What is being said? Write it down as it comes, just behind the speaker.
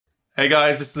Hey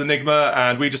guys, this is AENYGMA,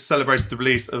 and we just celebrated the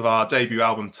release of our debut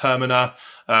album, Termina.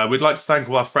 We'd like to thank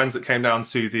all our friends that came down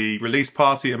to the release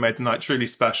party and made the night truly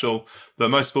special. But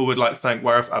most of all, we'd like to thank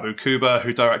Warif Abu Kuba,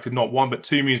 who directed not one but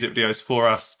two music videos for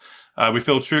us. We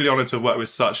feel truly honoured to have worked with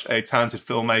such a talented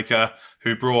filmmaker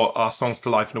who brought our songs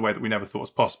to life in a way that we never thought was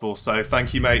possible. So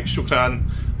thank you, mate, shukran,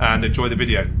 and enjoy the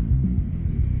video.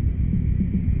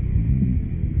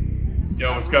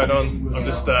 Yo, what's going on? I'm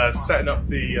just setting up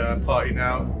the party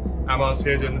now. Ammar's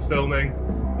here doing the filming.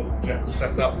 Got the projector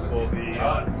set up for the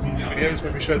music videos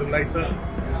when we show them later.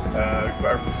 We've got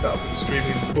everything set up in the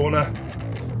streaming corner.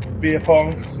 Beer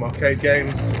pong, some arcade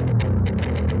games.